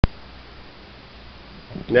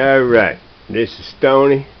Alright, this is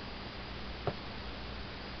Stoney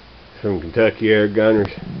from Kentucky Air Gunners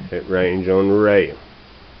at Range on the Rail.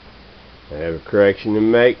 I have a correction to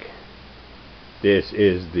make. This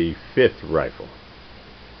is the 5th rifle.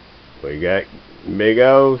 We got Big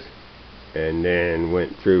O's and then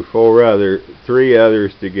went through 3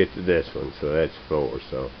 others to get to this one, so that's 4.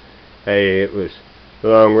 So hey, it was a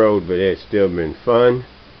long road, but it's still been fun.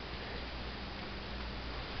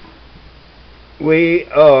 We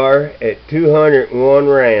are at 201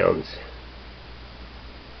 rounds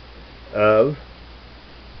of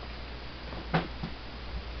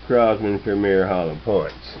Crosman Premier Hollow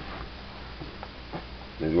Points.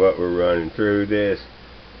 Is what we're running through this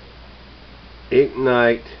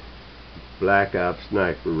Ignite Black Ops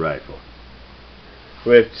Sniper Rifle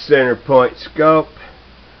with center point scope,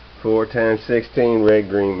 4x16 red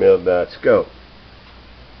green mil dot scope.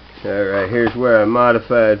 Alright, here's where I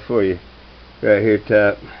modified for you. Right here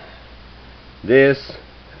top. This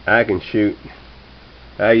I can shoot.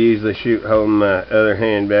 I usually shoot holding my other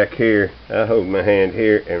hand back here. I hold my hand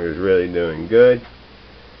here and was really doing good.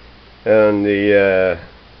 On the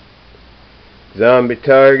zombie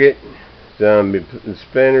target, zombie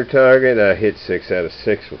spinner target, I hit 6 out of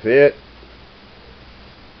 6 with it.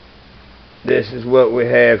 This is what we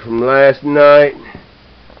had from last night.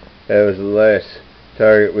 That was the last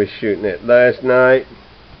target we were shooting at last night.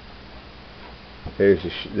 Here's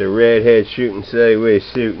the redhead shooting say we're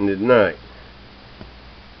shooting tonight.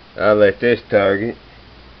 I'll let this target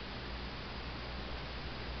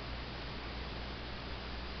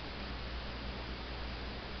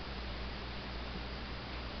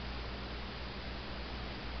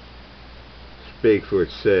speak for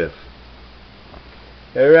itself.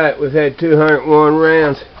 Alright, we've had 201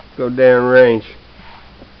 rounds go down range.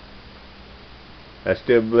 I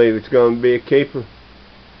still believe it's going to be a keeper.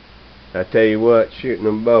 I tell you what, shooting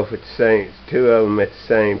them both at the same, 2 of them at the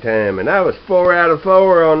same time, and I was 4 out of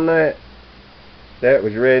 4 on that. That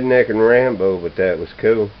was Redneck and Rambo, but that was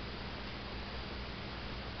cool.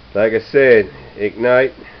 Like I said,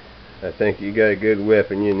 Ignite, I think you got a good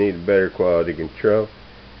weapon, you need a better quality control.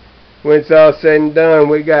 When it's all said and done,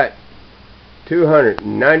 we got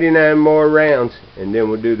 299 more rounds, and then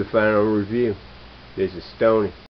we'll do the final review. This is Stoney.